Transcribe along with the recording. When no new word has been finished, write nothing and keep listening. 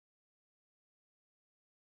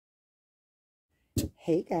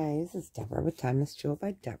Hey guys, it's Debra with Timeless Jewel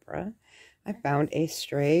by Debra. I found a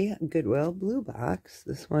stray Goodwill Blue Box.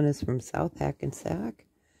 This one is from South Hackensack.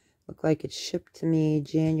 Looked like it shipped to me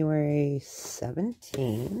January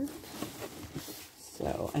 17th.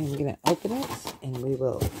 So I'm going to open it and we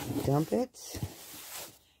will dump it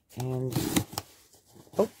and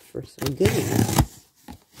hope for some goodies.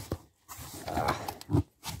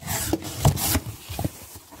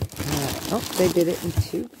 Oh, they did it in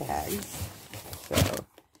 2 bags. So,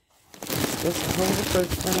 just hold the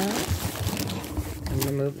first one out. I'm going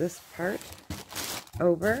to move this part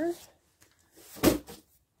over.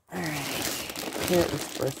 Alright, here it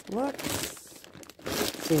first looks.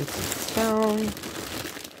 Seeing some stone.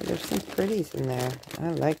 There's some pretties in there. I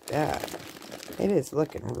like that. It is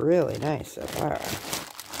looking really nice so far.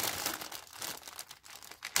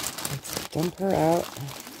 Let's dump her out.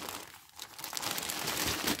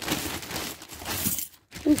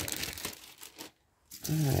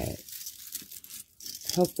 Alright,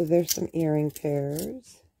 hopefully there's some earring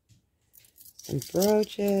pairs, some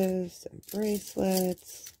brooches, some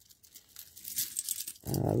bracelets,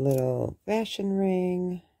 a little fashion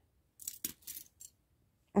ring.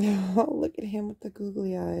 Oh, look at him with the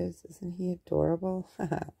googly eyes. Isn't he adorable?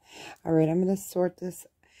 Alright, I'm going to sort this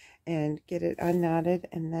and get it unknotted,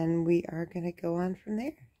 and then we are going to go on from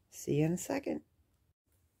there. See you in a second.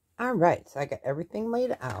 Alright, so I got everything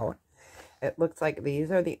laid out. It looks like these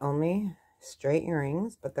are the only stray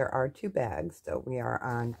earrings, but there are 2 bags, so we are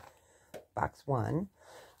on box 1.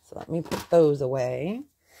 So let me put those away.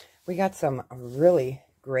 We got some really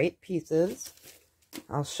great pieces.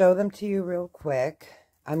 I'll show them to you real quick.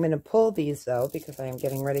 I'm going to pull these, though, because I am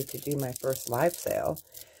getting ready to do my first live sale.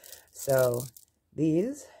 So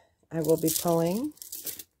these I will be pulling.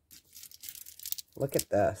 Look at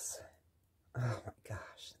this. Oh, my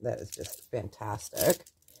gosh. That is just fantastic.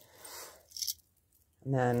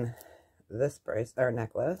 And then this bracelet or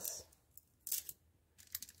necklace.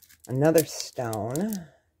 Another stone.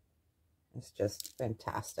 It's just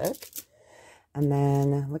fantastic. And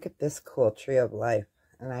then look at this cool Tree of Life.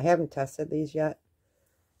 And I haven't tested these yet.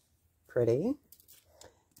 Pretty.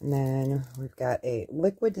 And then we've got a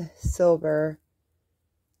liquid silver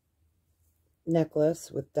necklace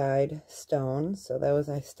with dyed stones. So those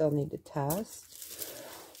I still need to test.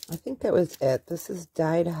 I think that was it. This is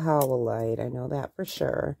dyed howlite. I know that for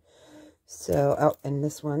sure. So, oh, and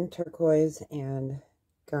this one, turquoise and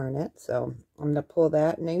garnet. So I'm going to pull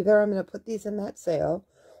that. And either I'm going to put these in that sale,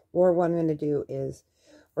 or what I'm going to do is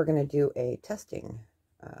we're going to do a testing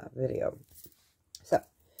video. So,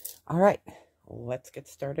 all right, let's get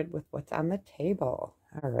started with what's on the table.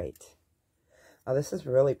 All right. Oh, this is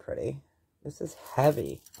really pretty. This is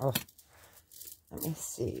heavy. Oh, let me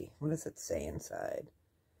see. What does it say inside?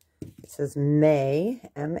 It says May,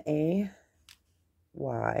 M-A-Y,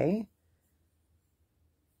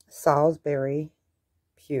 Salisbury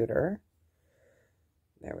pewter.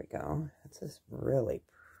 There we go. This is really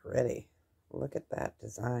pretty. Look at that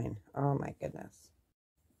design. Oh my goodness.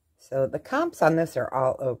 So the comps on this are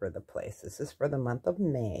all over the place. This is for the month of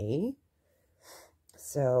May.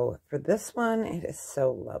 So for this one, it is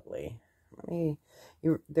so lovely.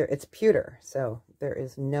 It's pewter, so there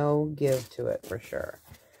is no give to it for sure.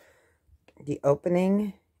 The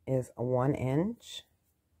opening is a 1 inch,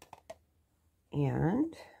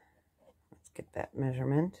 and let's get that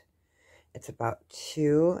measurement. It's about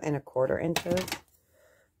 2 1/4 inches,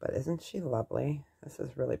 but isn't she lovely? This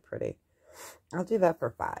is really pretty. I'll do that for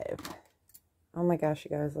 5. Oh my gosh, you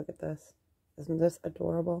guys, look at this. Isn't this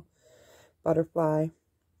adorable? Butterfly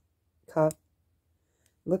cuff.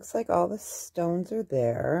 Looks like all the stones are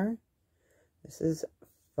there. This is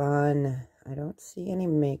fun. I don't see any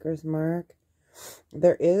maker's mark.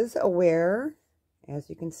 There is a wear, as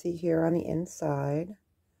you can see here on the inside.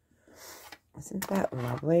 Isn't that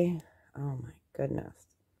lovely? Oh my goodness.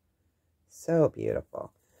 So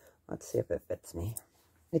beautiful. Let's see if it fits me.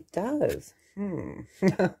 It does.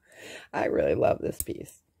 I really love this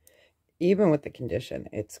piece. Even with the condition,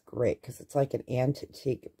 it's great because it's like an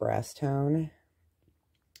antique brass tone.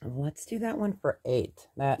 Let's do that one for 8.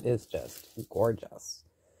 That is just gorgeous.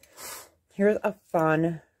 Here's a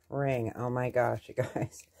fun ring. Oh my gosh, you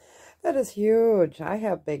guys. That is huge. I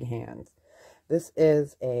have big hands. This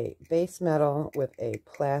is a base metal with a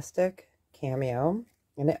plastic cameo.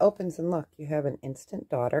 And it opens, and look, you have an instant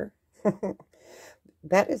daughter.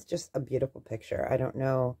 That is just a beautiful picture. I don't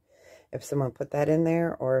know if someone put that in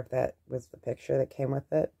there or if that was the picture that came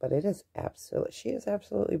with it. But it is absolutely, she is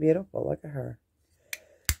absolutely beautiful. Look at her.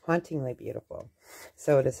 Hauntingly beautiful.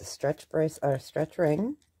 So it is a stretch brace or a stretch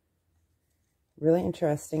ring. Really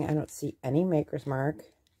interesting. I don't see any maker's mark.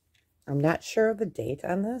 I'm not sure of the date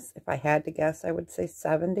on this. If I had to guess, I would say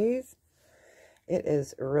 70s. It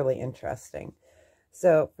is really interesting.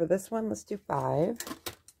 So for this one, let's do 5.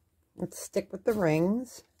 Let's stick with the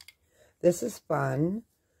rings. This is fun.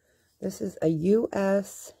 This is a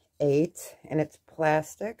US 8, and it's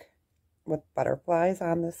plastic with butterflies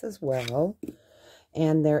on this as well.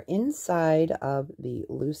 And they're inside of the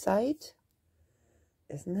lucite.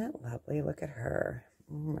 Isn't that lovely? Look at her.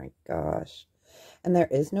 Oh my gosh. And there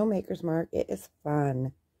is no maker's mark. It is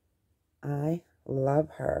fun. I love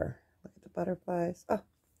her. Look at the butterflies. Oh,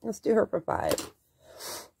 let's do her for 5.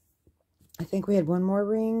 I think we had one more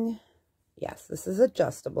ring. Yes, this is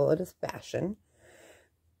adjustable. It is fashion.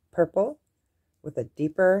 Purple with a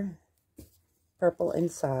deeper purple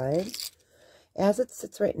inside. As it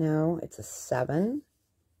sits right now, it's a 7.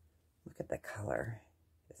 Look at the color.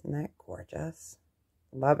 Isn't that gorgeous?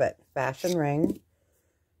 Love it. Fashion ring.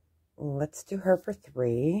 Let's do her for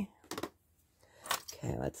 3.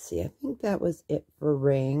 Okay, let's see. I think that was it for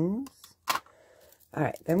rings. All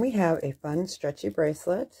right, then we have a fun stretchy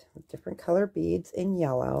bracelet with different color beads in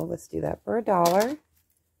yellow. Let's do that for $1.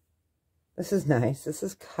 This is nice. This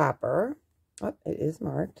is copper. Oh, it is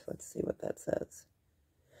marked. Let's see what that says.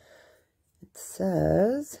 It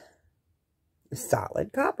says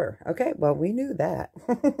solid copper. Okay, well, we knew that.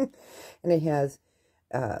 And it has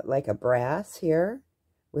like a brass here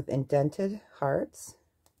with indented hearts.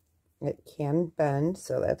 It can bend,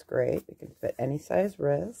 so that's great. It can fit any size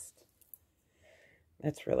wrist.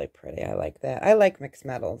 That's really pretty. I like that. I like mixed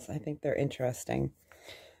metals. I think they're interesting.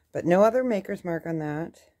 But no other maker's mark on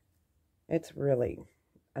that. It's really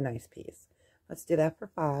a nice piece. Let's do that for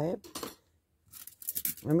 5.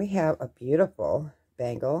 And we have a beautiful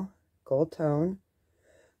bangle, gold tone,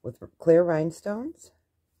 with clear rhinestones.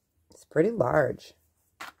 It's pretty large.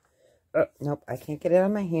 Oh, nope, I can't get it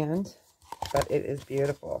on my hand, but it is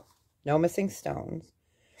beautiful. No missing stones.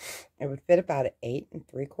 It would fit about an 8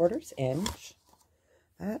 3/4 inch.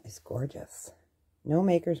 That is gorgeous. No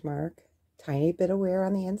maker's mark. Tiny bit of wear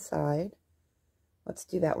on the inside. Let's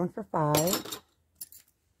do that one for 5.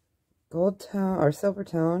 Gold tone or silver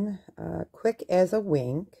tone. Quick as a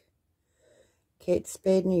wink. Kate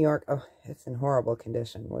Spade, New York. Oh, it's in horrible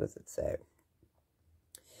condition. What does it say?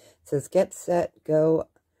 It says, get set, go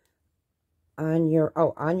on your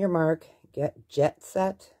mark, get jet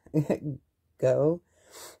set, go.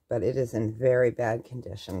 But it is in very bad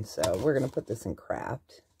condition, so we're going to put this in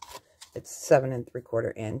craft. It's 7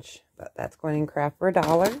 3/4 inch, but that's going in craft for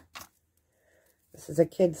 $1. This is a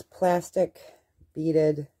kid's plastic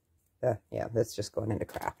beaded, yeah, that's just going into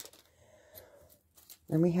craft.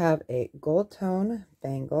 Then we have a gold tone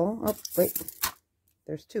bangle. Oh, wait,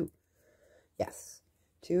 there's 2. Yes,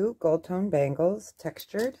 2 gold tone bangles,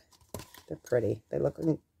 textured. They're pretty. They look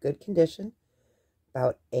in good condition.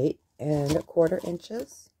 About 8 1/4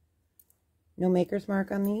 inches. No maker's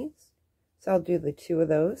mark on these. So I'll do the 2 of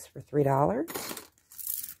those for $3.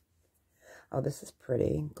 Oh, this is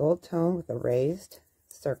pretty. Gold tone with a raised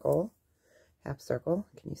circle. Half circle.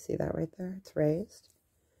 Can you see that right there? It's raised.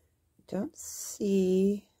 Don't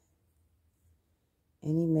see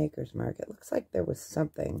any maker's mark. It looks like there was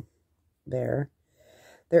something there.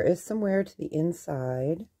 There is some wear to the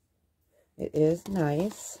inside. It is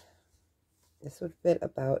nice. This would fit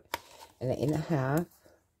about an 8 1/2.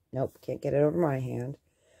 Nope, can't get it over my hand.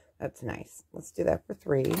 That's nice. Let's do that for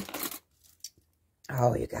 3.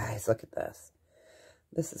 Oh, you guys, look at this.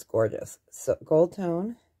 This is gorgeous. So gold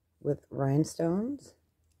tone with rhinestones.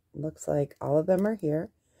 Looks like all of them are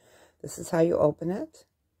here. This is how you open it.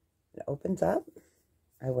 It opens up.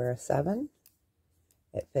 I wear a 7.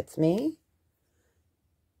 It fits me.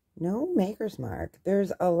 No maker's mark.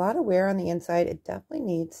 There's a lot of wear on the inside. It definitely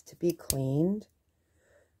needs to be cleaned,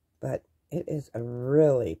 but it is a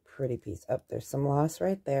really pretty piece. Oh, there's some loss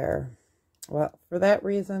right there. Well, for that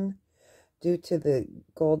reason, due to the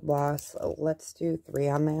gold loss, let's do 3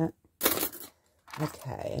 on that.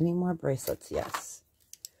 Okay, any more bracelets? Yes.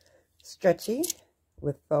 Stretchy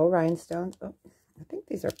with faux rhinestones. Oh, I think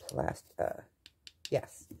these are plastic.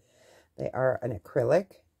 Yes, they are an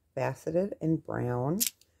acrylic, faceted in brown.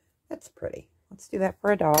 That's pretty. Let's do that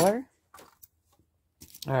for $1.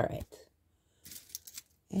 All right.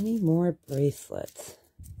 Any more bracelets?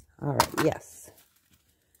 All right, yes.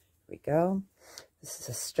 Here we go. This is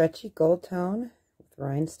a stretchy gold tone with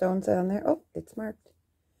rhinestones on there. Oh, it's marked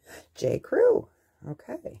J. Crew.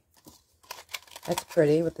 Okay. That's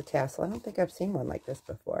pretty with the tassel. I don't think I've seen one like this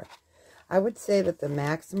before. I would say that the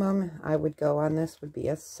maximum I would go on this would be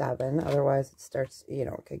a 7. Otherwise, it starts, you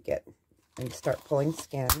know, it could get and start pulling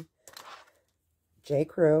skin. J.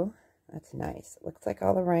 Crew. That's nice. It looks like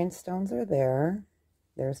all the rhinestones are there.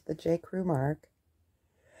 There's the J. Crew mark.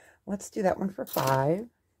 Let's do that one for 5. You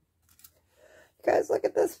guys, look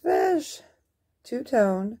at this fish.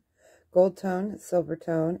 2-tone, gold tone, silver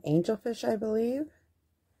tone, angelfish, I believe.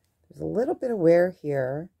 There's a little bit of wear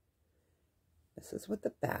here. This is what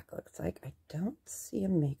the back looks like. I don't see a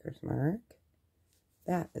maker's mark.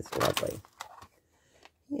 That is lovely.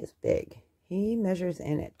 He is big. He measures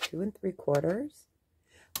in at 2 3/4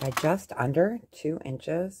 by just under 2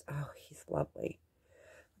 inches. Oh, he's lovely.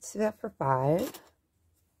 Let's do that for 5.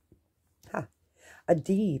 Huh. A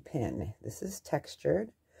D pin. This is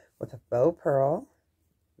textured with a faux pearl.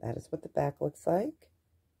 That is what the back looks like.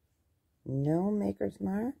 No maker's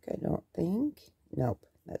mark, I don't think. Nope.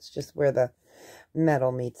 That's just where the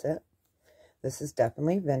metal meets it. This is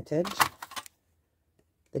definitely vintage.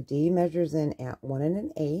 The D measures in at 1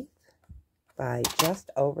 1/8 by just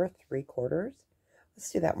over 3/4. Let's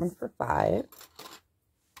do that one for 5.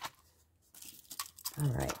 All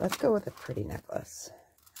right, let's go with a pretty necklace.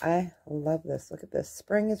 I love this. Look at this.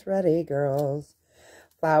 Spring is ready, girls.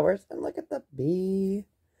 Flowers, and look at the bee.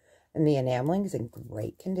 And the enameling is in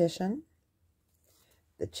great condition.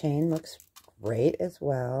 The chain looks great as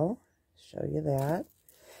well. Show you that.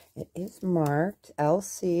 It is marked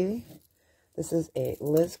LC. This is a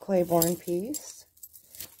Liz Claiborne piece.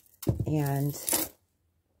 And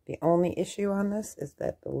the only issue on this is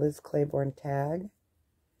that the Liz Claiborne tag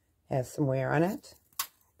has some wear on it.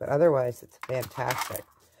 But otherwise, it's fantastic.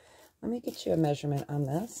 Let me get you a measurement on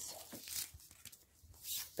this.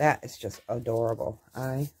 That is just adorable.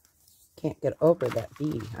 I can't get over that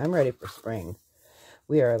bee. I'm ready for spring.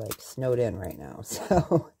 We are like snowed in right now.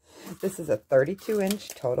 So this is a 32-inch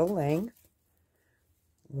total length.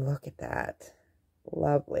 Look at that.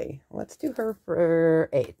 Lovely. Let's do her for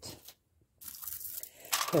 8.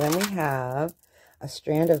 Okay, then we have a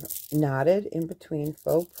strand of knotted in between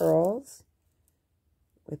faux pearls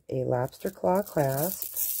with a lobster claw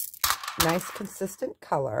clasp. Nice consistent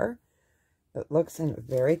color. It looks in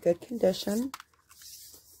very good condition.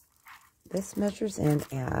 This measures in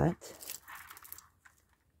at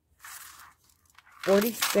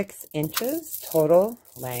 46 inches total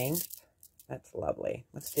length. That's lovely.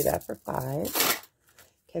 Let's do that for 5.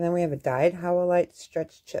 Okay, then we have a dyed howlite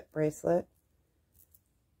stretch chip bracelet.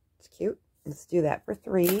 It's cute. Let's do that for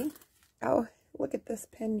 3. Oh, look at this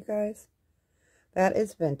pin, you guys. That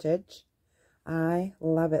is vintage. I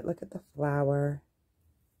love it. Look at the flower.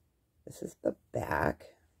 This is the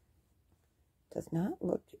back. Does not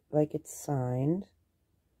look like it's signed.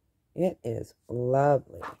 It is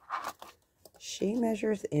lovely. She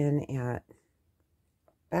measures in at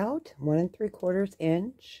about 1 3/4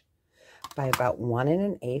 inch by about 1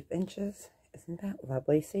 1/8 inches. Isn't that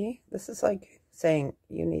lovely? See, this is like saying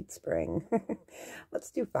you need spring.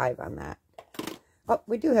 Let's do 5 on that. Oh,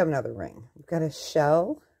 we do have another ring. We've got a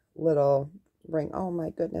shell little ring. Oh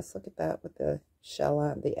my goodness, look at that with the shell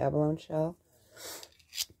on, the abalone shell.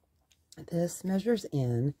 This measures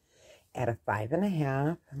in at a 5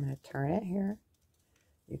 1/2. I'm going to turn it here.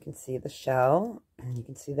 You can see the shell, and you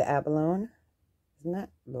can see the abalone. Isn't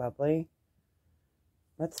that lovely?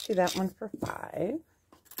 Let's do that one for 5.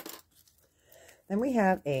 Then we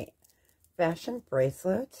have a fashion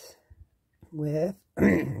bracelet with,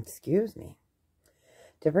 excuse me,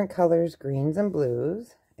 different colors, greens and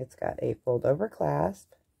blues. It's got a fold-over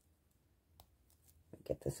clasp. Let me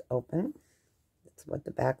get this open. That's what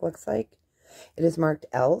the back looks like. It is marked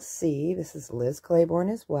LC. This is Liz Claiborne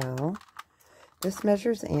as well. This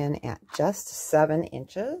measures in at just 7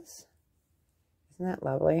 inches. Isn't that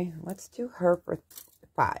lovely? Let's do her for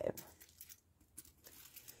 5.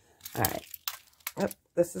 All right. Oh,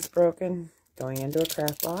 this is broken. Going into a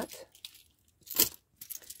craft lot.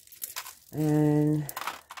 And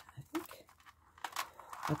I think,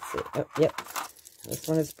 let's see. Oh, yep. This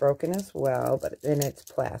one is broken as well, but then it's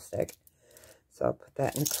plastic. So I'll put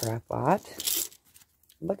that in the craft lot.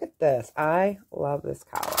 Look at this. I love this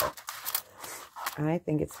collar. I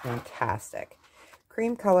think it's fantastic.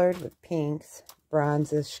 Cream colored with pinks,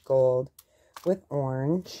 bronzish gold with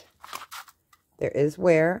orange. There is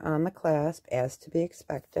wear on the clasp as to be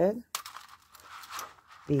expected.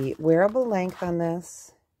 The wearable length on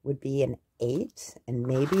this would be an 8 and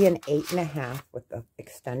maybe an 8 1/2 with the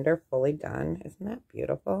extender fully done. Isn't that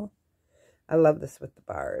beautiful? I love this with the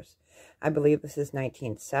bars. I believe this is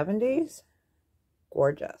 1970s.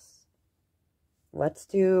 Gorgeous. Let's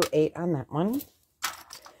do 8 on that one.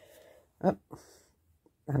 Oh,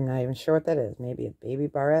 I'm not even sure what that is. Maybe a baby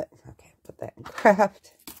barrette. Okay, put that in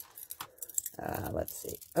craft. Let's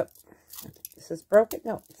see. Oh, this is broken.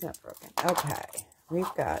 No, it's not broken. Okay,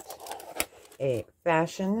 we've got a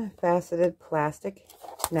fashion faceted plastic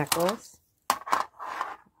necklace.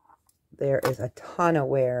 there is a ton of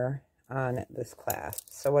wear on this clasp.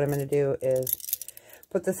 So what I'm going to do is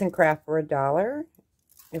put this in craft for $1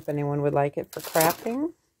 if anyone would like it for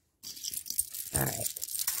crafting. All right.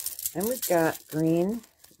 Then we've got green.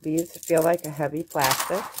 These feel like a heavy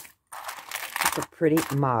plastic. It's a pretty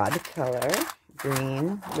mod color.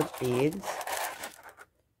 Green with beads.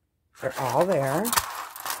 They're all there.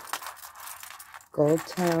 Gold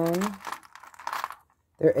tone.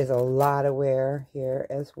 There is a lot of wear here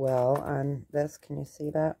as well on this. Can you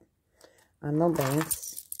see that? On the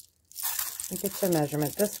links. Let me get your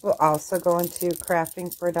measurement. This will also go into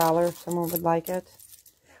crafting for $1 if someone would like it.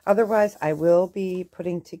 Otherwise, I will be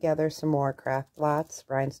putting together some more craft lots,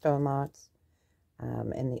 rhinestone lots,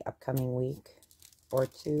 in the upcoming week or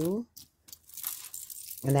two.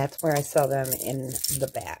 And that's where I sell them in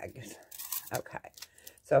the bags. Okay.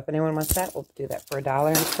 So if anyone wants that, we'll do that for $1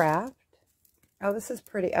 in craft. Oh, this is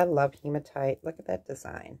pretty. I love hematite. Look at that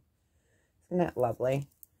design. Isn't that lovely?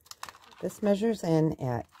 This measures in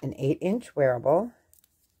at an 8-inch wearable.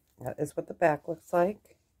 That is what the back looks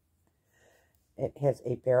like. It has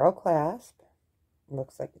a barrel clasp.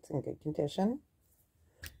 Looks like it's in good condition.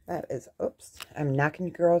 That is, oops, I'm knocking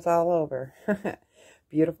girls all over.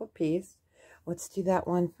 Beautiful piece. Let's do that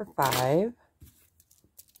one for $5.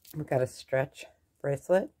 We've got a stretch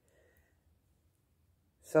bracelet.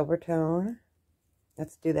 Silver tone.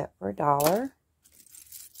 Let's do that for $1.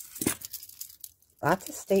 Lots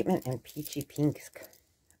of statement and peachy pinks.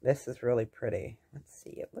 This is really pretty. Let's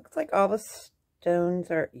see. It looks like all the stones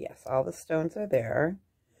are, yes, all the stones are there,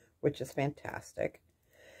 which is fantastic.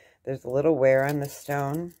 There's a little wear on the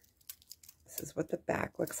stone. This is what the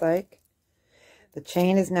back looks like. The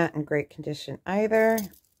chain is not in great condition either.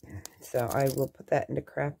 So I will put that into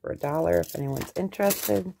craft for $1 if anyone's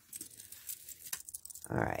interested.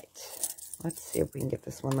 All right. Let's see if we can get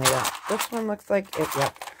this one laid out. This one looks like it,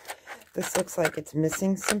 yep. This looks like it's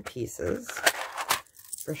missing some pieces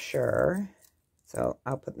for sure. So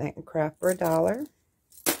I'll put that in craft for $1.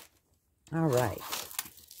 All right.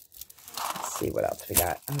 Let's see what else we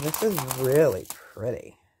got. Oh, this is really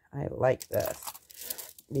pretty. I like this.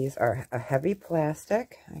 These are a heavy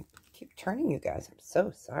plastic. I keep turning you guys. I'm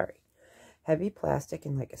so sorry. Heavy plastic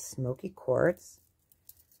and like a smoky quartz.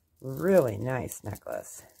 Really nice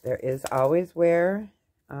necklace. There is always wear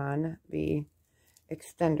on the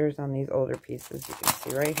extenders on these older pieces. You can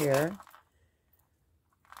see right here.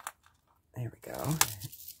 There we go.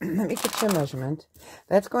 Let me get your measurement.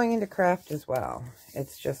 That's going into craft as well.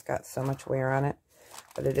 It's just got so much wear on it.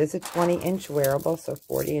 But it is a 20-inch wearable, so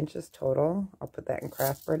 40 inches total. I'll put that in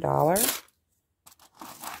craft for $1.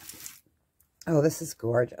 Oh, this is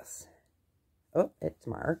gorgeous. Oh, it's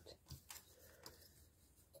marked.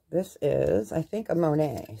 This is, I think, a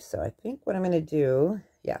Monet. So I think what I'm going to do,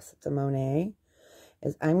 yes, it's a Monet,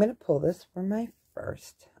 is I'm going to pull this for my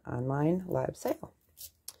first online live sale.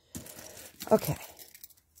 Okay.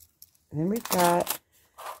 And then we've got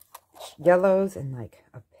yellows and like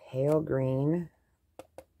a pale green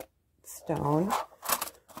stone.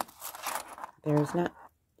 There's not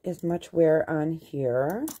as much wear on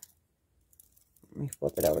here. Let me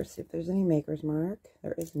flip it over, see if there's any maker's mark.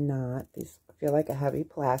 There is not. These feel like a heavy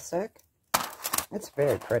plastic. It's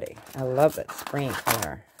very pretty. I love it. Spring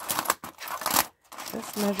color.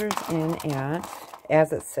 This measures in at,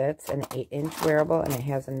 as it sits, an 8-inch wearable, and it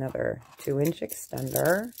has another 2-inch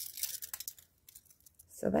extender.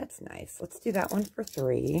 So that's nice. Let's do that one for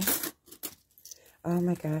 $3. Oh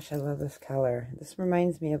my gosh, I love this color. This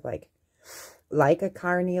reminds me of like a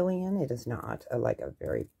carnelian. It is not like a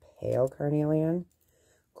very pale carnelian.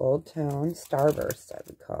 Gold tone, starburst, I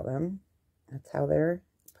would call them. That's how they're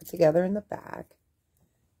put together in the back.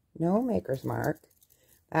 No maker's mark.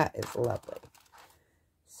 That is lovely.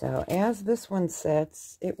 So as this one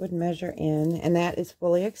sits, it would measure in, and that is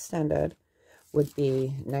fully extended, would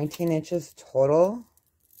be 19 inches total.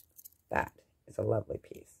 That is a lovely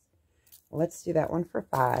piece. Let's do that one for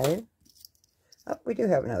 $5. Oh, we do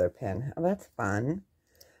have another pin. Oh, that's fun.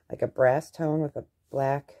 Like a brass tone with a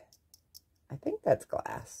black, I think that's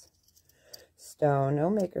glass. Stone, no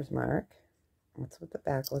maker's mark. That's what the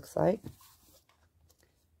back looks like.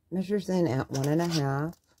 Measures in at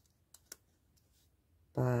 1.5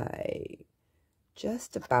 by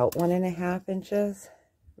just about 1.5 inches.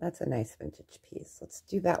 That's a nice vintage piece. Let's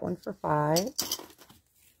do that one for $5.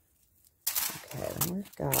 Okay, then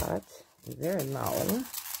we've got a very low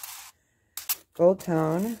gold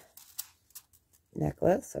tone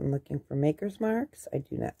necklace. I'm looking for maker's marks. I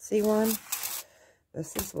do not see one.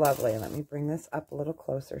 This is lovely. Let me bring this up a little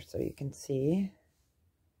closer so you can see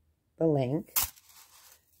the link.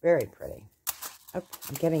 Very pretty. Oh,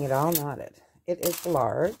 I'm getting it all knotted. It is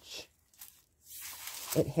large.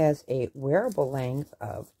 It has a wearable length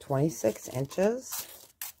of 26 inches.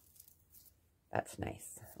 That's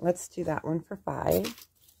nice. Let's do that one for $5.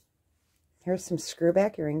 Here's some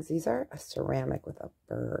screwback earrings. These are a ceramic with a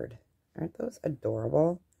bird. Aren't those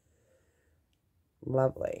adorable?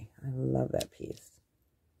 Lovely. I love that piece.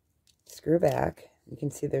 Screw back. You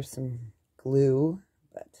can see there's some glue,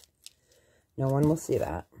 but no one will see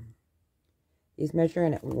that. These measure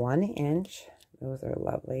in at 1 inch. Those are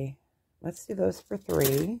lovely. Let's do those for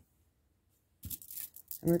 $3.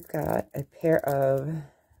 And we've got a pair of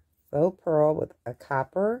faux pearl with a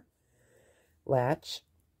copper latch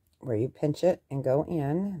where you pinch it and go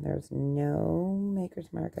in. There's no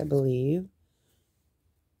maker's mark, I believe.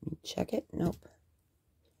 Let me check it. Nope.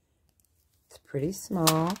 It's pretty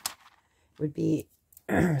small. It would be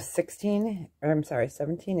 17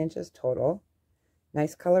 inches total.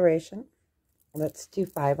 Nice coloration. Let's do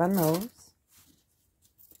 $5 on those.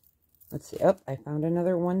 Let's see. Oh, I found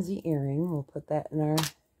another onesie earring. We'll put that in our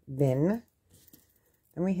bin.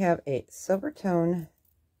 Then we have a silver tone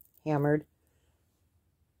hammered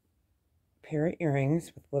pair of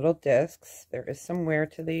earrings with little discs. There is some wear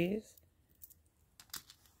to these.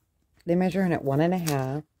 They measure in at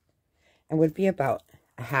 1.5 and would be about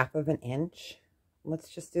 1/2 inch. Let's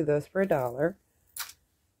just do those for $1.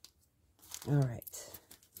 All right.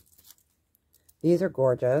 These are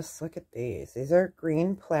gorgeous. Look at these. These are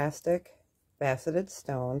green plastic faceted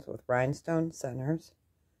stones with rhinestone centers.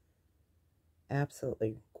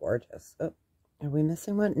 Absolutely gorgeous. Oh, are we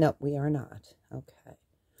missing one? No, we are not. Okay.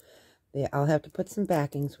 I'll have to put some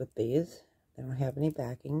backings with these. They don't have any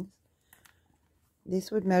backings. These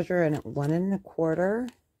would measure in at 1 1/4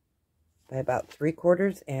 by about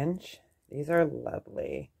 3/4 inch. These are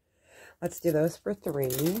lovely. Let's do those for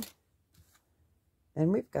 $3.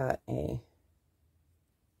 Then we've got a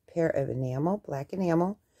pair of black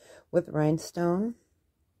enamel with rhinestone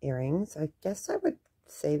earrings. I guess I would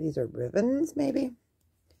say these are ribbons, maybe.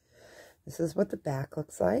 This is what the back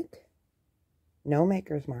looks like. No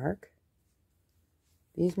maker's mark.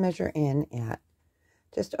 These measure in at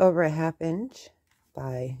just over 1/2 inch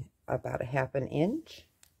by about 1/2 inch.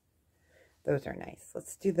 Those are nice.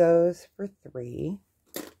 Let's do those for $3.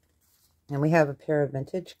 And we have a pair of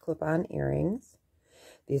vintage clip-on earrings.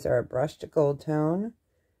 These are a brushed gold tone.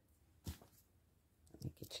 Let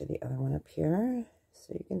me get you the other one up here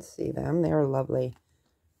so you can see them. They are lovely.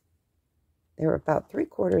 They're about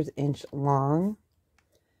 3/4 inch long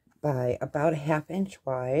by about 1/2 inch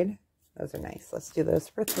wide. Those are nice. Let's do those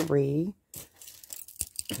for $3.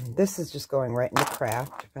 This is just going right into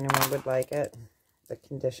craft if anyone would like it. The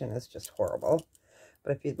condition is just horrible.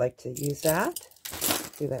 But if you'd like to use that,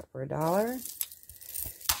 do that for $1.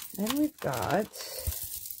 Then we've got,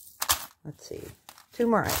 let's see, 2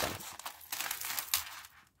 more items.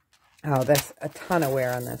 Oh, there's a ton of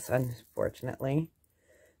wear on this, unfortunately.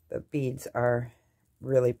 The beads are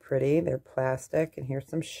really pretty. They're plastic, and here's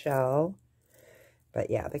some shell. But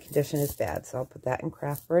yeah, the condition is bad, so I'll put that in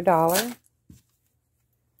craft for $1.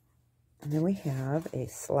 And then we have a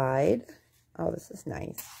slide. Oh, this is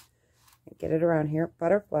nice. Get it around here.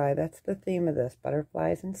 Butterfly, that's the theme of this.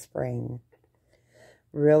 Butterflies in spring.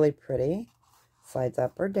 Really pretty. Slides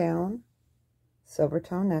up or down. Silver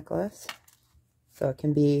tone necklace. So it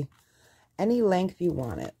can be any length you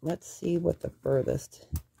want it. Let's see what the furthest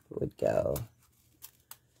would go.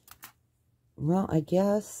 Well, I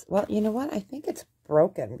guess, well, you know what? I think it's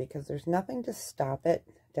broken because there's nothing to stop it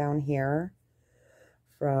down here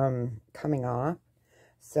from coming off.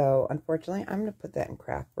 So, unfortunately, I'm going to put that in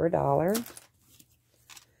craft for $1.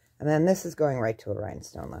 And then this is going right to a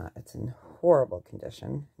rhinestone lot. It's in horrible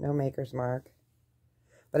condition. No maker's mark.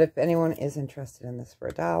 But if anyone is interested in this for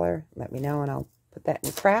 $1, let me know and I'll put that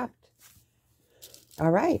in craft.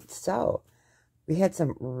 All right, so we had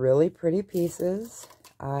some really pretty pieces.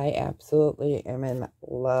 I absolutely am in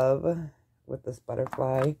love with this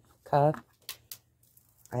butterfly cuff.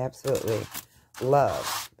 I absolutely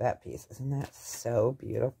love that piece. Isn't that so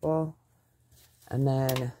beautiful? And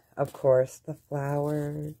then, of course, the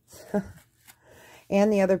flowers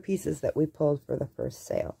and the other pieces that we pulled for the first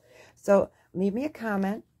sale. So leave me a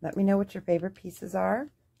comment. Let me know what your favorite pieces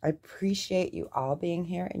are. I appreciate you all being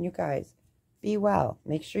here. And you guys, be well.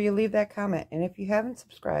 Make sure you leave that comment. And if you haven't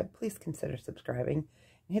subscribed, please consider subscribing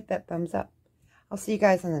and hit that thumbs up. I'll see you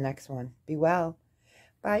guys on the next one. Be well.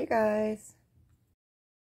 Bye, you guys.